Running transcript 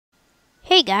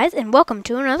Hey guys, and welcome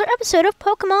to another episode of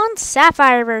Pokemon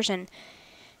Sapphire version.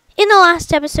 In the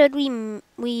last episode,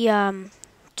 we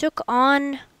took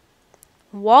on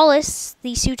Wallace,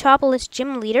 the Sutopolis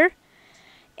gym leader,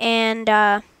 and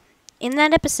in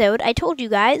that episode, I told you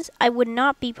guys I would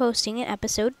not be posting an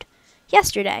episode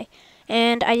yesterday,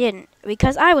 and I didn't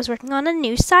because I was working on a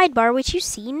new sidebar, which you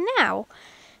see now.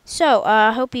 So,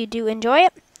 hope you do enjoy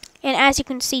it. And as you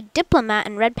can see, Diplomat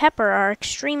and Red Pepper are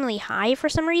extremely high for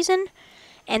some reason.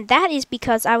 And that is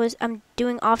because I'm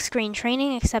doing off-screen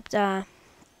training, except I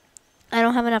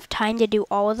don't have enough time to do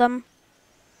all of them.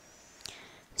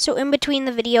 So in between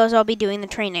the videos, I'll be doing the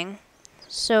training.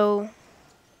 So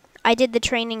I did the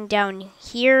training down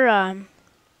here,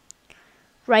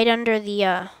 right under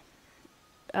the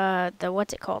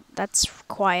what's it called? That's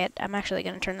quiet. I'm actually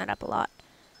going to turn that up a lot.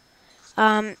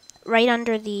 Right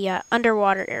under the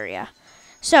underwater area.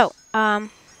 So,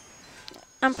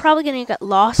 I'm probably going to get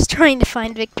lost trying to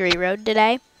find Victory Road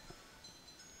today.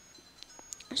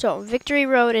 So, Victory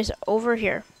Road is over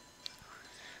here.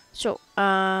 So,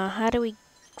 how do we...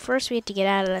 First, we have to get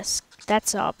out of this.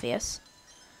 That's obvious.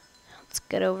 Let's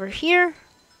get over here.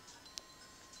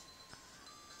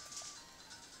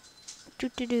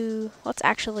 Let's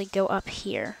actually go up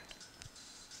here.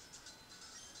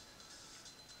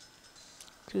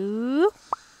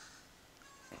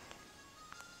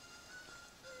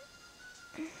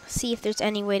 See if there's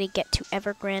any way to get to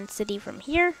Evergrande City from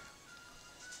here.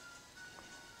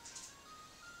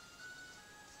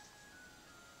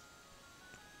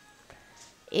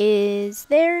 Is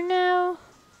there now?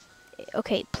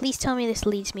 Okay, please tell me this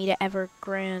leads me to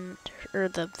Evergrande, or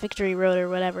the Victory Road, or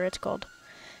whatever it's called.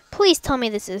 Please tell me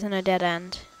this isn't a dead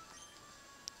end.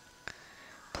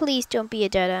 Please don't be a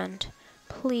dead end.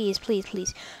 Please, please,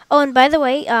 please. Oh, and by the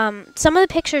way, some of the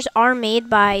pictures are made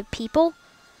by people,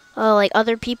 like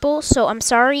other people. So I'm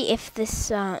sorry if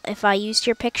this, if I used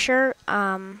your picture.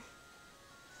 The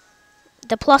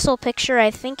Plusle picture I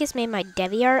think is made by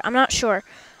DeviantArt. I'm not sure.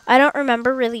 I don't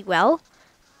remember really well.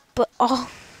 But while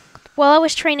I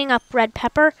was training up Red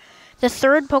Pepper, the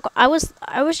third I was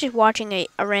just watching a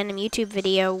random YouTube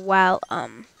video while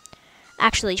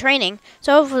actually training,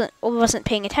 so I wasn't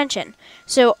paying attention.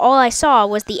 So all I saw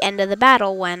was the end of the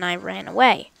battle when I ran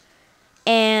away.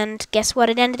 And guess what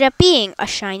it ended up being? A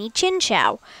shiny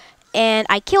Chinchou. And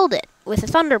I killed it with a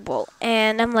Thunderbolt.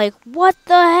 And I'm like, what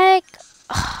the heck?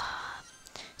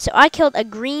 So I killed a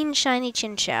green shiny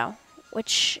Chinchou,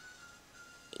 which,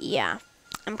 yeah,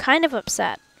 I'm kind of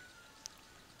upset.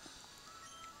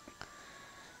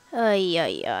 Ay,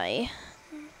 ay, ay.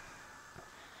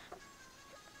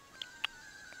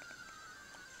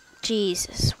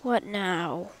 Jesus, what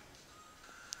now?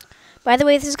 By the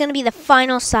way, this is going to be the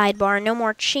final sidebar. No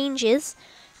more changes.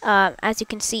 As you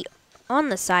can see on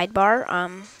the sidebar,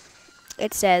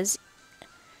 it says,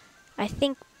 I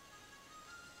think,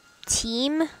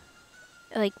 team,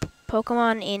 like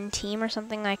Pokemon in team or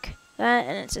something like that.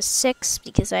 And it says 6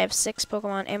 because I have 6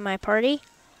 Pokemon in my party.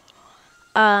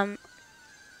 Oh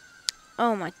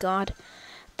my god.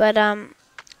 But,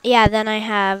 yeah, then I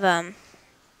have,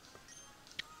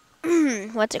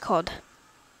 what's it called?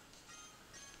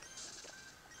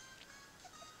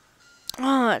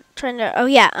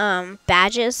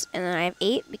 Badges, and then I have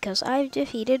 8 because I've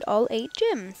defeated all 8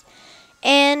 gyms.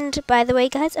 And by the way,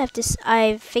 guys,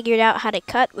 I've figured out how to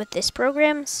cut with this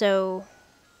program, so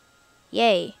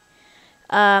yay.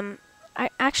 I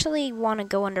actually want to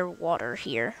go underwater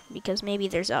here because maybe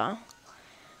there's a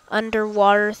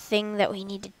underwater thing that we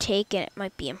need to take, and it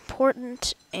might be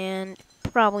important and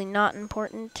probably not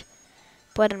important,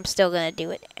 but I'm still gonna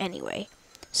do it anyway.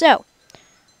 So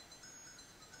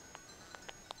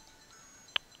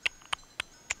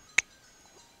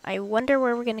I wonder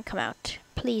where we're gonna come out.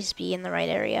 Please be in the right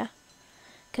area,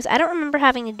 because I don't remember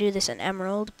having to do this in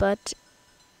Emerald, but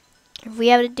if we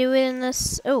have to do it in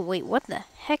this... Oh wait, what the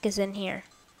heck is in here?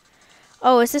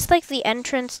 Oh, is this like the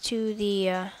entrance to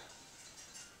the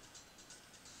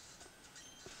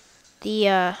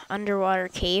underwater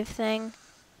cave thing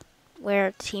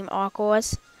where Team Aqua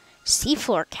was?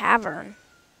 Seafloor Cavern.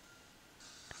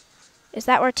 Is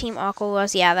that where Team Aqua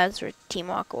was? Yeah, that's where Team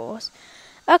Aqua was.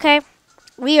 Okay,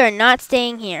 we are not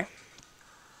staying here.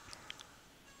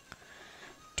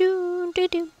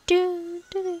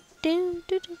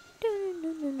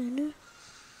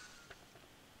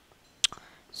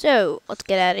 So, let's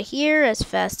get out of here as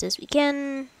fast as we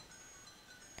can.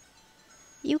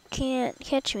 You can't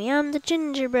catch me, I'm the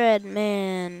gingerbread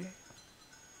man.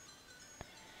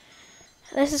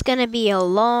 This is gonna be a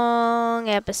long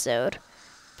episode,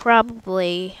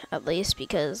 Probably, at least,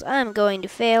 because I'm going to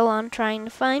fail on trying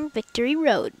to find Victory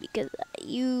Road. Because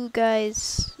you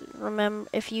guys remember,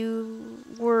 if you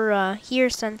were here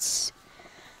since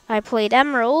I played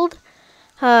Emerald,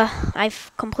 I've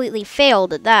completely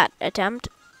failed at that attempt.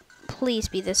 Please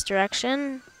be this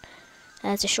direction.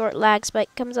 As a short lag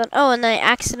spike comes on. Oh, and then I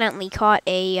accidentally caught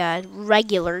a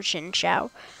regular Chinchou.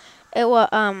 It was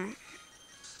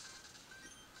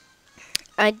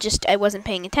I wasn't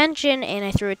paying attention, and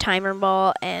I threw a timer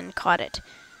ball and caught it.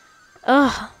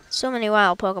 Ugh, so many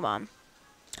wild Pokemon.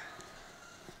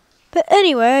 But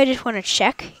anyway, I just want to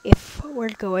check if we're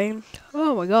going.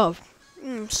 Oh my god.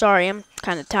 Sorry, I'm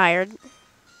kind of tired.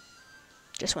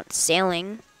 Just went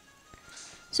sailing.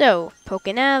 So,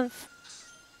 Pokenav.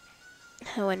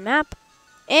 Hoenn map.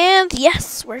 And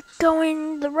yes, we're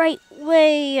going the right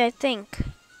way, I think.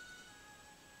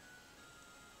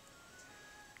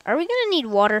 Are we gonna need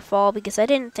waterfall? Because I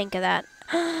didn't think of that.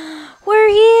 We're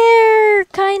here!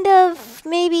 Kind of.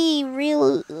 Maybe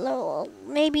real.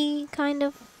 Maybe kind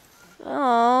of.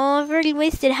 Oh, I've already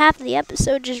wasted half the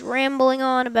episode just rambling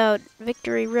on about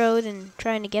Victory Road and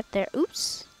trying to get there.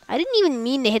 Oops. I didn't even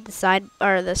mean to hit the side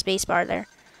or the space bar there.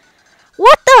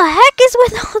 What the heck is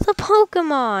with all the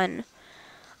Pokemon?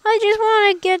 I just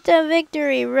want to get to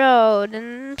Victory Road,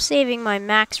 and I'm saving my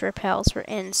max repels for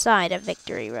inside of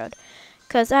Victory Road.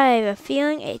 Because I have a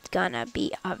feeling it's gonna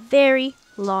be a very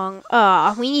long...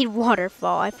 we need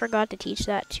waterfall. I forgot to teach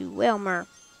that to Wilmer.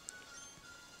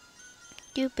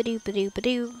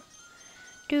 Doop-a-doop-a-doop-a-doo.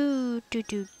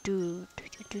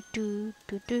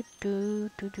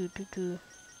 Do-do-do-do-do-do-do-do-do-do-do-do-do.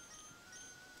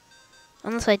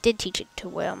 Unless I did teach it to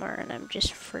Wilmer, and I'm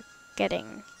just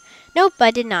forgetting. Nope,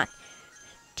 I did not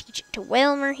teach it to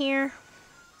Wilmer here.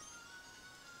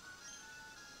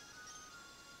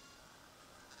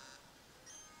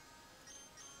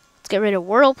 Get rid of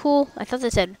Whirlpool. I thought they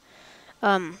said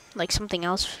like something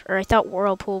else, or I thought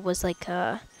Whirlpool was like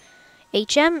HM,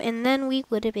 and then we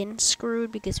would have been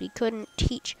screwed because we couldn't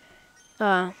teach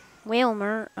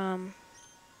Whalmer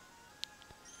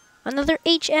another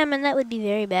HM, and that would be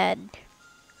very bad.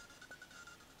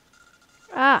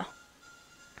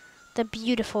 The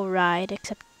beautiful ride,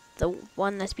 except the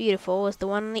one that's beautiful was the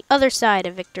one on the other side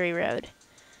of Victory Road.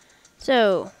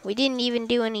 So, we didn't even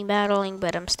do any battling,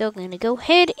 but I'm still going to go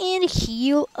ahead and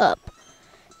heal up.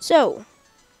 So,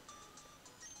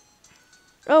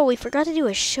 oh, we forgot to do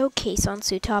a showcase on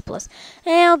Sootopolis.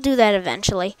 I'll do that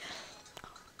eventually.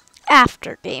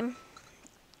 After game.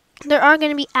 There are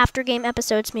going to be after game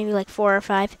episodes, maybe like 4 or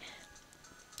 5.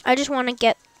 I just want to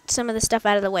get some of the stuff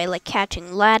out of the way, like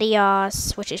catching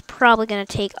Latios, which is probably going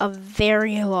to take a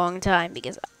very long time,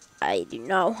 because I do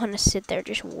not want to sit there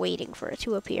just waiting for it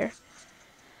to appear.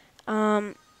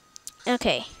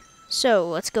 Okay, so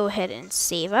let's go ahead and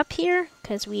save up here,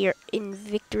 because we are in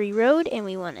Victory Road, and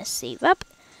we want to save up.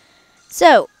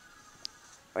 So,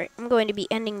 I'm going to be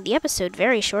ending the episode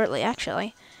very shortly,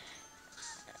 actually.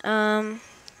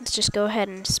 Let's just go ahead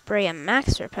and spray a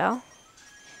max repel.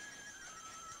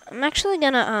 I'm actually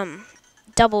gonna,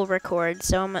 double record,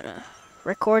 so I'm gonna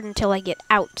record until I get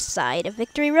outside of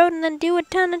Victory Road, and then do a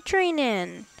ton of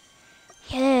training.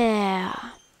 Yeah.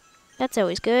 That's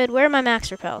always good. Where are my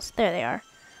max repels? There they are.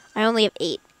 I only have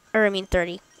 8. Or, I mean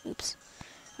 30. Oops.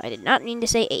 I did not mean to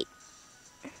say 8.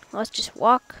 Let's just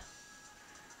walk.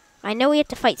 I know we have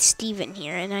to fight Steven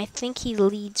here, and I think he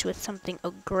leads with something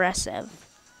aggressive.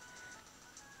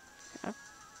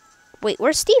 Wait,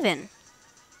 where's Steven?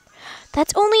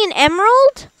 That's only an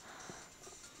emerald?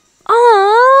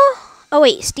 Aww. Oh,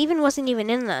 wait. Steven wasn't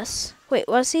even in this. Wait,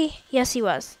 was he? Yes, he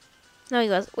was. No, he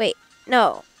was. Wait.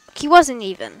 No. He wasn't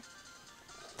even.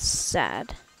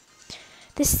 Sad.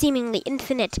 This seemingly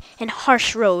infinite and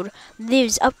harsh road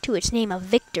lives up to its name of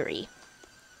victory.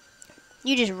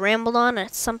 You just rambled on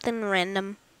at something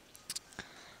random.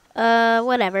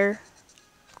 Whatever.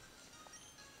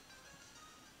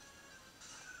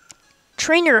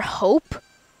 Trainer Hope?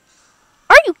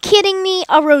 Are you kidding me?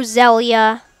 A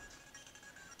Roselia?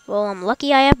 Well, I'm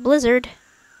lucky I have Blizzard.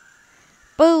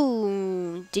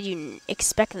 Boom! Did you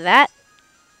expect that?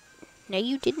 No,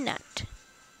 you did not.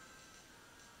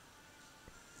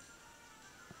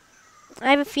 I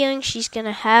have a feeling she's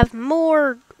gonna have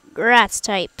more grass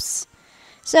types.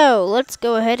 So, let's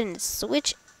go ahead and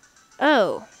switch.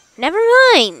 Oh, never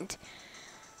mind.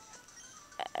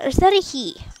 Is that a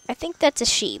he? I think that's a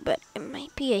she, but it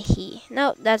might be a he.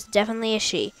 No, that's definitely a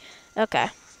she. Okay.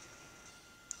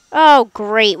 Oh,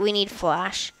 great. We need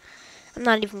Flash. I'm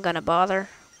not even gonna bother.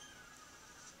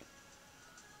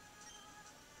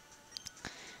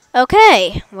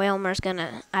 Okay. Whalmer's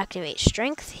gonna activate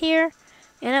Strength here.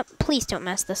 And please don't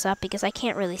mess this up because I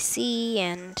can't really see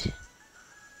and...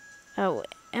 Oh,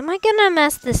 am I gonna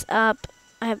mess this up?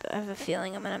 I have a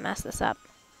feeling I'm gonna mess this up.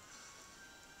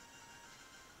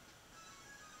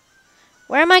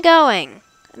 Where am I going?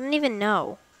 I don't even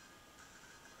know.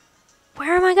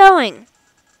 Where am I going?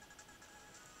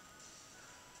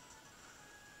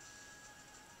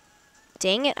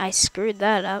 Dang it, I screwed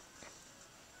that up.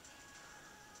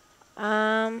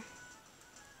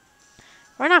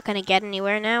 We're not gonna get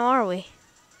anywhere now, are we?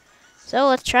 So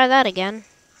let's try that again.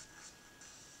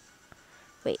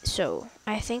 Wait, so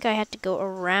I think I had to go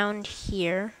around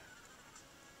here.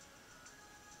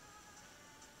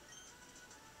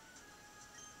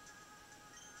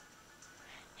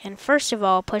 And first of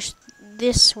all, push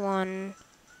this one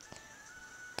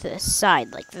to the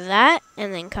side like that,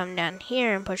 and then come down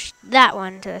here and push that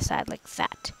one to the side like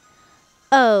that.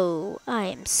 Oh, I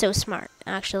am so smart.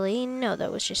 Actually, no,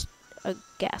 that was just a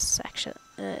guess.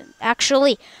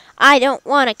 Actually, I don't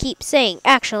want to keep saying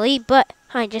actually, but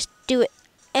I just do it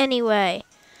anyway.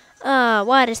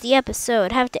 Why does the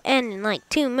episode have to end in like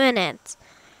 2 minutes?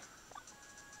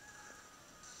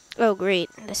 Oh, great.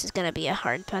 This is gonna be a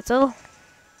hard puzzle.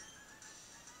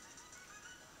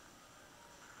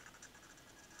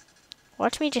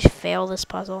 Watch me just fail this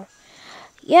puzzle.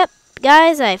 Yep,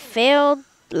 guys, I failed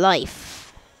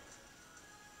life.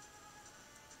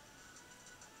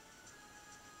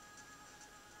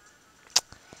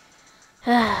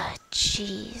 Ah,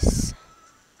 jeez.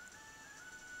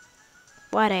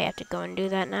 Why'd I have to go and do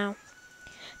that now?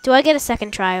 Do I get a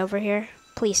second try over here?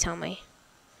 Please tell me.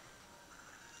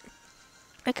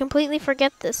 I completely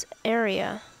forget this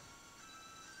area.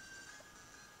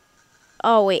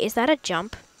 Oh, wait, is that a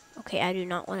jump? Okay, I do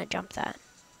not want to jump that.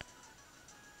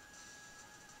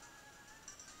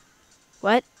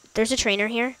 What? There's a trainer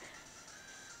here?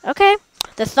 Okay.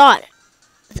 The thought.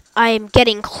 I'm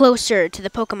getting closer to the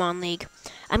Pokemon League.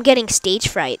 I'm getting stage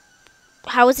fright.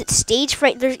 How is it stage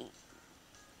fright?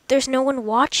 There's no one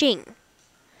watching.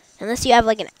 Unless you have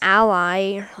like an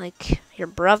ally, like your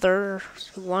brother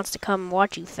who wants to come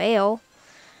watch you fail.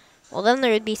 Well, then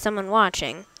there would be someone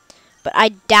watching. But I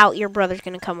doubt your brother's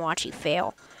going to come watch you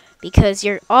fail. Because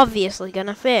you're obviously going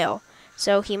to fail.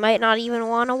 So he might not even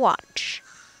want to watch.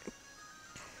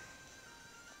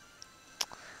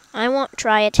 I won't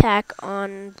try attack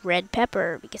on Red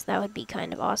Pepper because that would be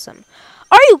kind of awesome.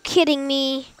 Are you kidding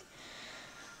me?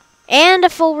 And a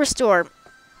full restore.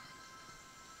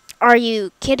 Are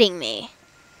you kidding me?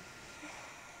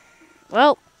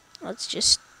 Well, let's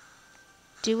just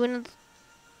do another.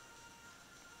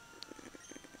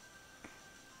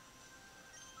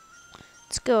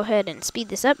 Let's go ahead and speed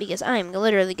this up because I'm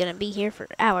literally going to be here for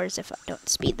hours if I don't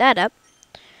speed that up.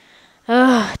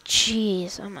 Oh,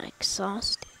 jeez, I'm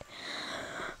exhausted.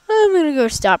 I'm going to go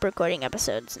stop recording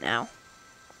episodes now.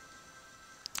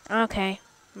 Okay,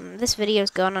 this video's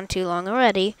gone on too long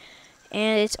already,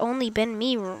 and it's only been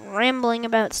me rambling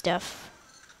about stuff.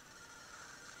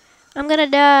 I'm going to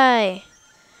die.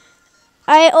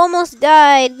 I almost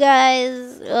died,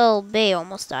 guys. Well, Bay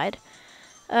almost died.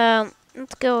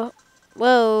 Let's go.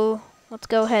 Whoa. Let's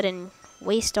go ahead and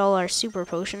waste all our super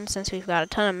potions since we've got a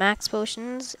ton of max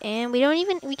potions, and we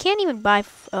can't even buy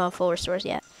full restores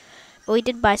yet. But we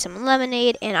did buy some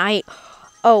lemonade, and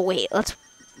oh wait, let's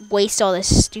waste all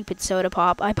this stupid soda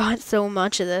pop. I bought so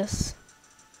much of this.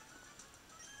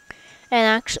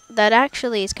 And that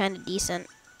actually is kind of decent.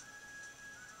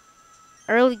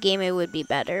 Early game it would be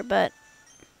better, but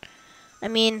I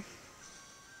mean,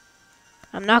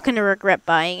 I'm not going to regret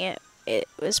buying it.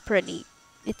 It's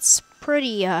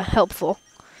pretty helpful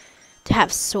to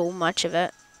have so much of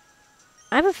it.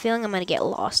 I have a feeling I'm going to get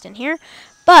lost in here,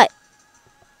 but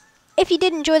if you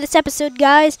did enjoy this episode,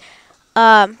 guys,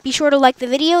 be sure to like the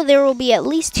video. There will be at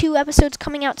least 2 episodes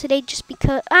coming out today just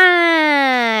because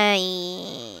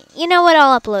you know what,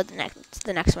 I'll upload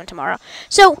the next one tomorrow.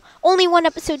 So, only 1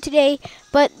 episode today,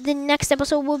 but the next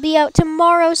episode will be out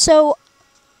tomorrow. So,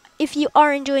 if you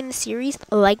are enjoying the series,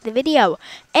 like the video.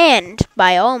 And,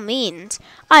 by all means,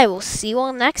 I will see you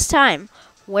all next time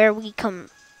where we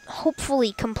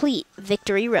hopefully complete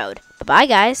Victory Road. Bye-bye,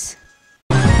 guys.